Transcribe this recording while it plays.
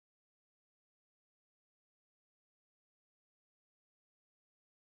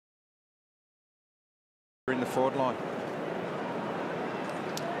in the forward line.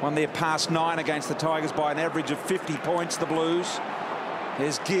 Won their past 9 against the Tigers by an average of 50 points, the Blues.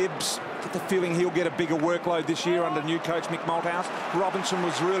 There's Gibbs. Get the feeling he'll get a bigger workload this year under new coach Mick Malthouse. Robinson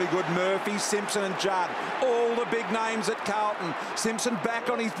was really good. Murphy, Simpson and Judd. All the big names at Carlton. Simpson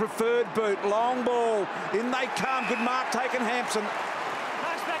back on his preferred boot. Long ball. In they come. Good mark taken, Hampson.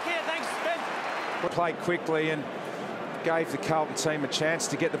 Mark's back here. Thanks, Ben. Played quickly and gave the Carlton team a chance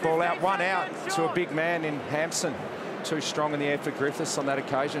to get the ball out. One out to a big man in Hampson. Too strong in the air for Griffiths on that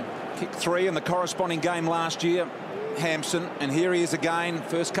occasion. Kicked 3 in the corresponding game last year, Hampson, and here he is again.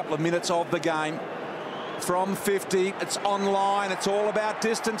 First couple of minutes of the game from 50. It's online. It's all about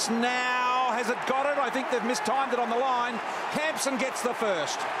distance now. Has it got it? I think they've mistimed it on the line. Hampson gets the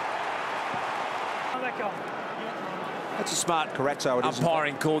first. That's a smart Carazzo.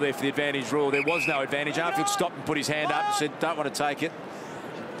 Umpiring call there for the advantage rule. There was no advantage. Arfield stopped and put his hand up and said, don't want to take it.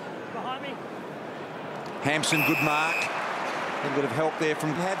 Behind me. Hampson, good mark. A little bit of help there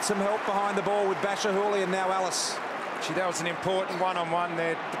from... Had some help behind the ball with Basher Hooley and now Alice. Gee, that was an important one-on-one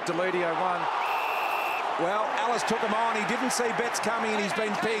there. Deludio won. Well, Alice took him on. He didn't see Betts coming and he's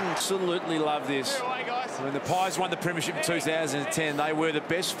been pinged. Absolutely love this. When the Pies won the premiership in 2010, they were the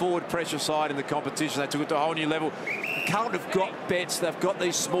best forward pressure side in the competition. They took it to a whole new level. Carlton have got Betts. They've got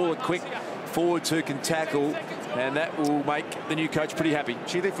these smaller, quick forwards who can tackle, and that will make the new coach pretty happy.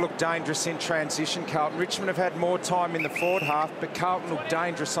 Gee, they've looked dangerous in transition, Carlton. Richmond have had more time in the forward half, but Carlton looked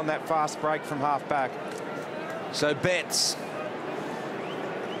dangerous on that fast break from half back. So Betts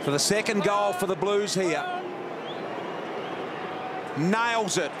for the second goal for the Blues here.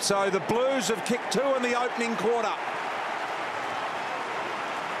 Nails it. So the Blues have kicked 2 in the opening quarter.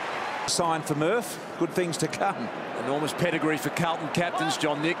 Sign for Murph. Good things to come. Enormous pedigree for Carlton captains.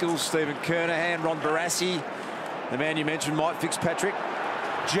 John Nichols, Stephen Kernahan, Ron Barassi. The man you mentioned, Mike Fitzpatrick.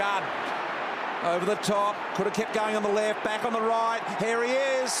 Judd over the top. Could have kept going on the left. Back on the right. Here he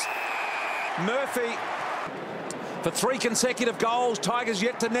is. Murphy. For 3 consecutive goals. Tigers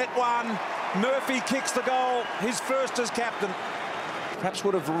yet to net 1. Murphy kicks the goal. His first as captain. Perhaps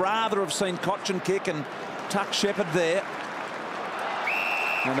would have rather seen Cochin kick and tuck Shepherd there.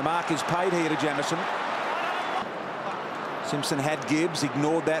 And the mark is paid here to Jamison. Simpson had Gibbs,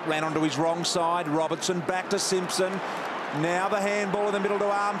 ignored that, ran onto his wrong side. Robertson back to Simpson. Now the handball in the middle to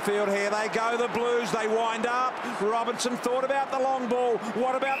Armfield. Here they go, the Blues. They wind up. Robinson thought about the long ball.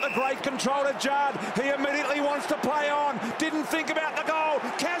 What about the great control to Judd? He immediately wants to play on. Didn't think about the goal.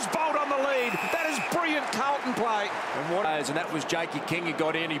 Casbolt on the lead. That is brilliant Carlton play. And that was Jakey King who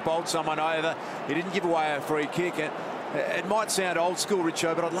got in. He bowled someone over. He didn't give away a free kick. It might sound old school,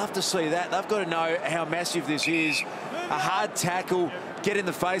 Richo, but I'd love to see that. They've got to know how massive this is. A hard tackle, get in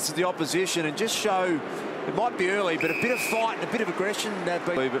the face of the opposition and just show, it might be early, but a bit of fight and a bit of aggression.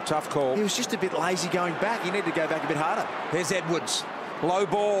 But tough call. He was just a bit lazy going back. He needed to go back a bit harder. There's Edwards. Low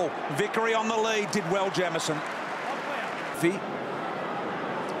ball. Vickery on the lead. Did well, Jamison.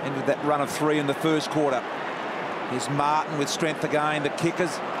 Ended that run of 3 in the first quarter. Here's Martin with strength again. The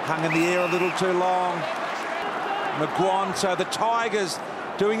kickers hung in the air a little too long. McGuan, so the Tigers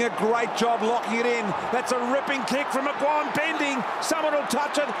doing a great job locking it in. That's a ripping kick from McGuan, bending. Someone will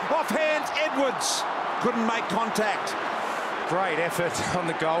touch it. Off hands, Edwards. Couldn't make contact. Great effort on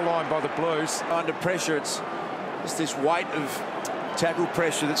the goal line by the Blues. Under pressure, it's just this weight of tackle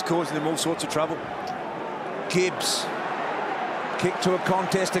pressure that's causing them all sorts of trouble. Gibbs. Kick to a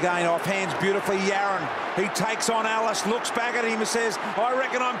contest again, off hands beautifully, Yaron. He takes on Alice, looks back at him and says, I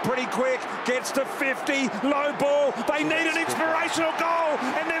reckon I'm pretty quick. Gets to 50, low ball. They need an inspirational goal,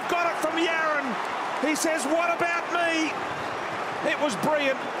 and they've got it from Yaron. He says, what about me? It was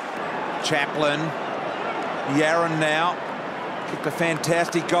brilliant. Chaplin, Yaron now. Kicked a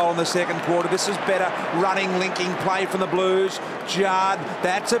fantastic goal in the second quarter. This is better running, linking play from the Blues. Judd,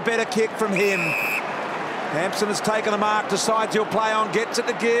 that's a better kick from him. Hampson has taken the mark, decides he'll play on, gets it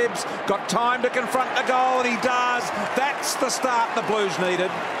to Gibbs, got time to confront the goal, and he does. That's the start the Blues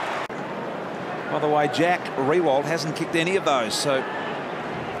needed. By the way, Jack Rewald hasn't kicked any of those, so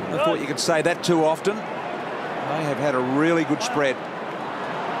I thought you could say that too often. They have had a really good spread.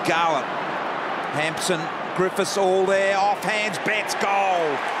 Garland, Hampson, Griffiths all there, off hands, Betts,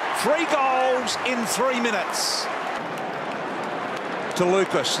 goal. 3 goals in 3 minutes. To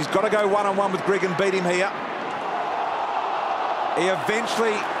Lucas. He's got to go one-on-one with Grigg and beat him here. He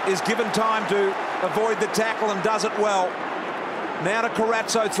eventually is given time to avoid the tackle and does it well. Now to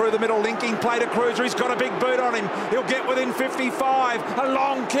Carazzo through the middle, linking play to Cruiser. He's got a big boot on him. He'll get within 55. A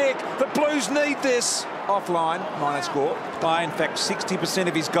long kick. The Blues need this. Offline, minor score. In fact, 60%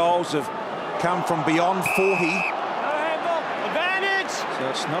 of his goals have come from beyond 40. No handball. Advantage. So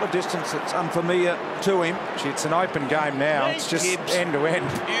it's not a distance that's unfamiliar to him. Gee, it's an open game now. It's just Gibbs. end to end.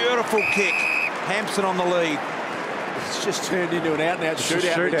 Beautiful kick. Hampson on the lead. It's just turned into an out-and-out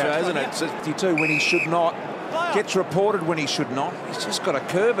shootout, Richo, isn't it? It's 52 when he should not. Gets reported when he should not. He's just got to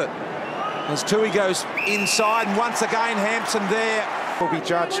curve it. As Tui goes inside, and once again Hampson there. Will be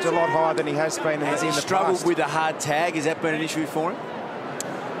judged a lot higher than he has been in the past. Has he struggled with a hard tag? Has that been an issue for him?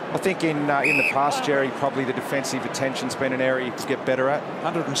 I think in the past, Jerry, probably the defensive attention's been an area to get better at.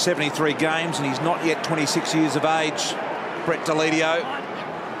 173 games and he's not yet 26 years of age. Brett Deledio.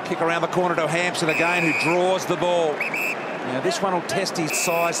 Kick around the corner to Hampson again, who draws the ball. Now this one will test his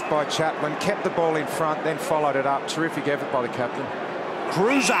Sized by Chaplin, kept the ball in front, then followed it up. Terrific effort by the captain.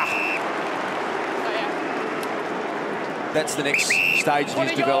 Cruiser. That's the next stage in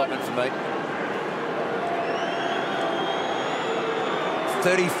his development for me.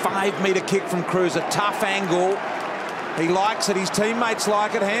 35-metre kick from Cruiser. Tough angle. He likes it. His teammates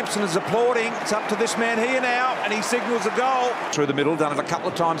like it. Hampson is applauding. It's up to this man here now, and he signals a goal. Through the middle, done it a couple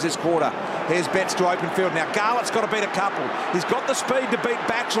of times this quarter. Here's Betts to open field. Now Garlett's got to beat a couple. He's got the speed to beat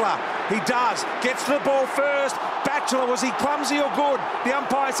Batchelor. He does. Gets to the ball first. Batchelor, was he clumsy or good? The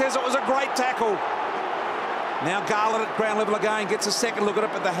umpire says it was a great tackle. Now Garlett at ground level again. Gets a second look at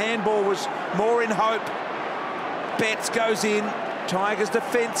it, but the handball was more in hope. Betts goes in. Tigers'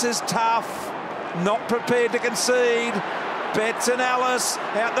 defence is tough. Not prepared to concede. Betts and Ellis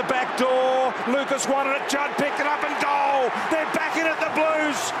out the back door. Lucas wanted it. Judd picked it up and goal. They're back in at the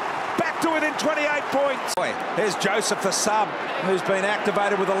Blues. Back to within 28 points. Here's Joseph, the sub, who's been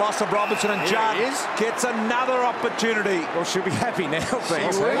activated with the loss of Robinson, and Judd gets another opportunity. Well, she'll be happy now,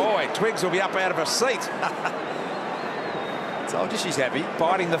 Ben. Boy, Twiggs will be up out of her seat. Told you she's happy.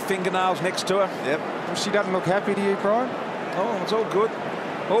 Biting the fingernails next to her. Yep. Well, she doesn't look happy to you, Brian? Oh, it's all good.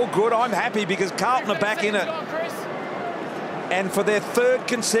 All good. I'm happy because Carlton are back in it. And for their third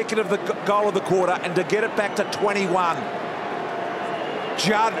consecutive goal of the quarter, and to get it back to 21.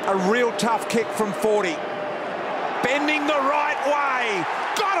 Judd, a real tough kick from 40. Bending the right way.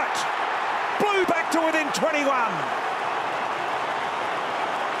 Got it! Blew back to within 21.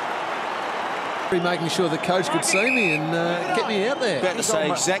 Making sure the coach could see me and get me out there. About to say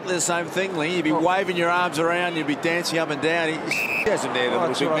exactly the same thing, Lee. You'd be waving your arms around, you'd be dancing up and down. He has him there, the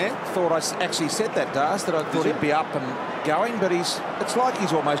little big man. I thought I actually said that, Das, that I thought he'd be up and going, but it's like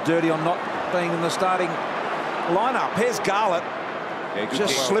he's almost dirty on not being in the starting lineup. Here's Garlett,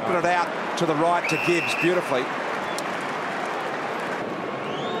 just slipping it out to the right to Gibbs beautifully.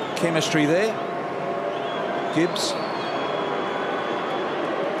 Chemistry there. Gibbs.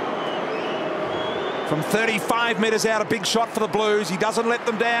 From 35 metres out, a big shot for the Blues. He doesn't let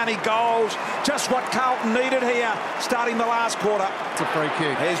them down. He goals. Just what Carlton needed here, starting the last quarter. It's a free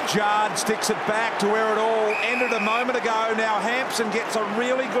kick. Here's Judd, sticks it back to where it all ended a moment ago. Now Hampson gets a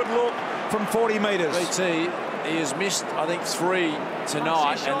really good look from 40 metres. BT, he has missed, I think, 3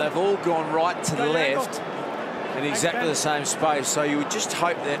 tonight, and they've all gone right to the left in exactly the same space. So you would just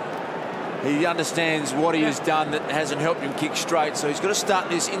hope that he understands what he has done that hasn't helped him kick straight. So he's got to start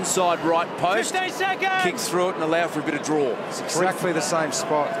this inside right post, kick through it and allow for a bit of draw. It's exactly the same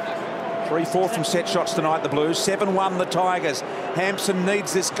spot. 3-4 from set shots tonight, the Blues. 7-1 the Tigers. Hampson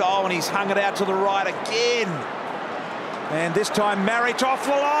needs this goal and he's hung it out to the right again. And this time Marich off the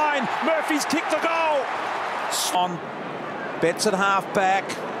line. Murphy's kicked the goal. On Betts at half back.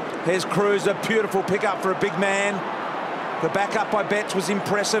 Here's Cruiser, beautiful pick-up for a big man. The backup by Betts was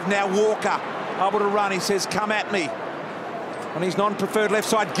impressive. Now Walker able to run. He says, come at me. On his non-preferred left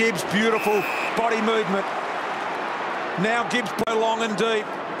side, Gibbs, beautiful body movement. Now Gibbs play long and deep.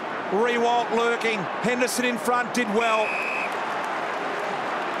 Rewalt lurking. Henderson in front did well.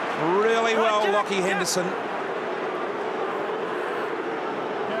 Really well, Lockie Henderson.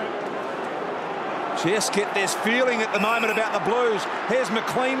 Just get this feeling at the moment about the Blues. Here's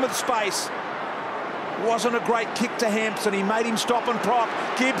McLean with space. Wasn't a great kick to Hampson. He made him stop and prop.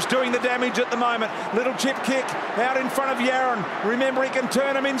 Gibbs doing the damage at the moment. Little chip kick out in front of Yaron. Remember, he can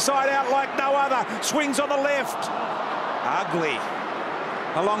turn him inside out like no other. Swings on the left. Ugly.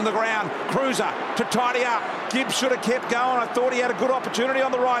 Along the ground. Cruiser to tidy up. Gibbs should have kept going. I thought he had a good opportunity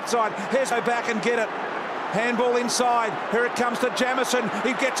on the right side. Here's go back and get it. Handball inside. Here it comes to Jamison.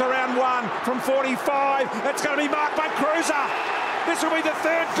 He gets around one from 45. That's going to be marked by Cruiser. This will be the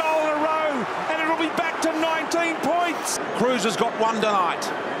third goal in a row, and it'll be back to 19 points. Cruiser's got one tonight.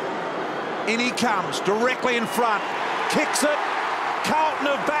 In he comes, directly in front. Kicks it. Carlton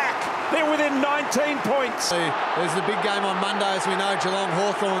are back. They're within 19 points. There's the big game on Monday, as we know, Geelong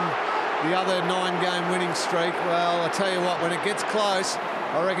Hawthorn, the other 9-game winning streak. Well, I tell you what, when it gets close,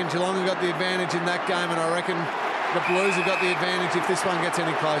 I reckon Geelong have got the advantage in that game, and I reckon the Blues have got the advantage if this one gets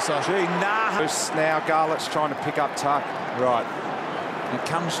any closer. Gee, nah. Now Garlett's trying to pick up tuck. Right. It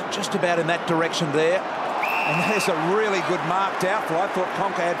comes just about in that direction there. And there's a really good marked outflow. I thought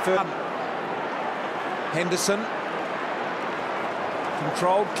Conker had first. Henderson.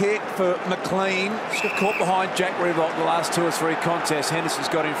 Controlled kick for McLean. Just got caught behind Jack Reebok the last 2 or 3 contests. Henderson's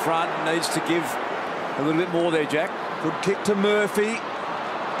got in front and needs to give a little bit more there, Jack. Good kick to Murphy.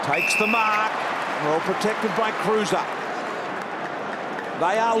 Takes the mark. Well protected by Cruiser.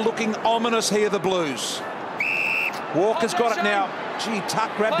 They are looking ominous here, the Blues. Walker's got it now. Gee,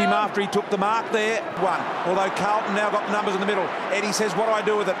 Tuck grabbed him after he took the mark there. Although Carlton now got the numbers in the middle. Eddie says, what do I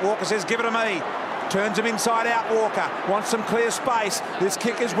do with it? Walker says, give it to me. Turns him inside out, Walker. Wants some clear space. This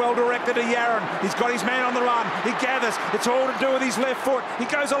kick is well directed to Yaron. He's got his man on the run. He gathers. It's all to do with his left foot. He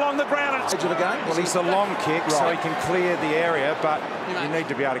goes along the ground. Edge of the game. Well, he's a long kick, so he can clear the area, but you need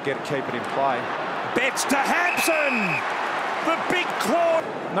to be able to keep it in play. Betts to Hampson. The big claw.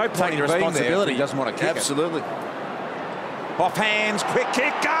 No point in being there if he doesn't want to kick Absolutely. it. Off hands, quick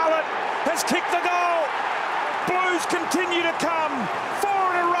kick. Garlett has kicked the goal. Blues continue to come. 4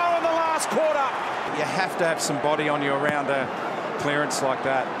 in a row in the last quarter. You have to have some body on you around a clearance like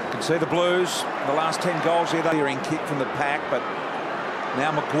that. You can see the Blues, the last 10 goals here, they're in kick from the pack, but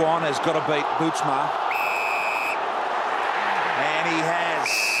now McGuan has got to beat Bootsma. And he has.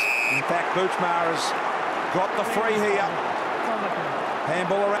 In fact, Bootsma has got the free here.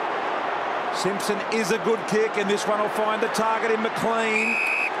 Handball around. Simpson is a good kick, and this one will find the target in McLean.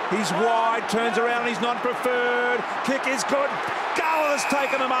 He's wide, turns around, and he's not preferred. Kick is good. Garlett has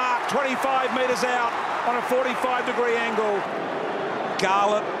taken the mark, 25 metres out on a 45-degree angle.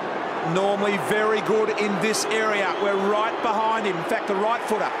 Garlett, normally very good in this area. We're right behind him. In fact, the right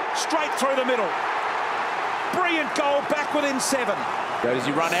footer, straight through the middle. Brilliant goal, back within 7. Does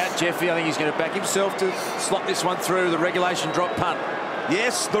he run out, Jeffy? I think he's going to back himself to slot this one through the regulation drop punt.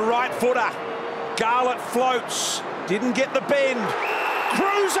 Yes, the right footer. Garlett floats. Didn't get the bend.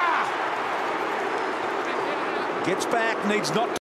 Cruiser! Gets back, needs not to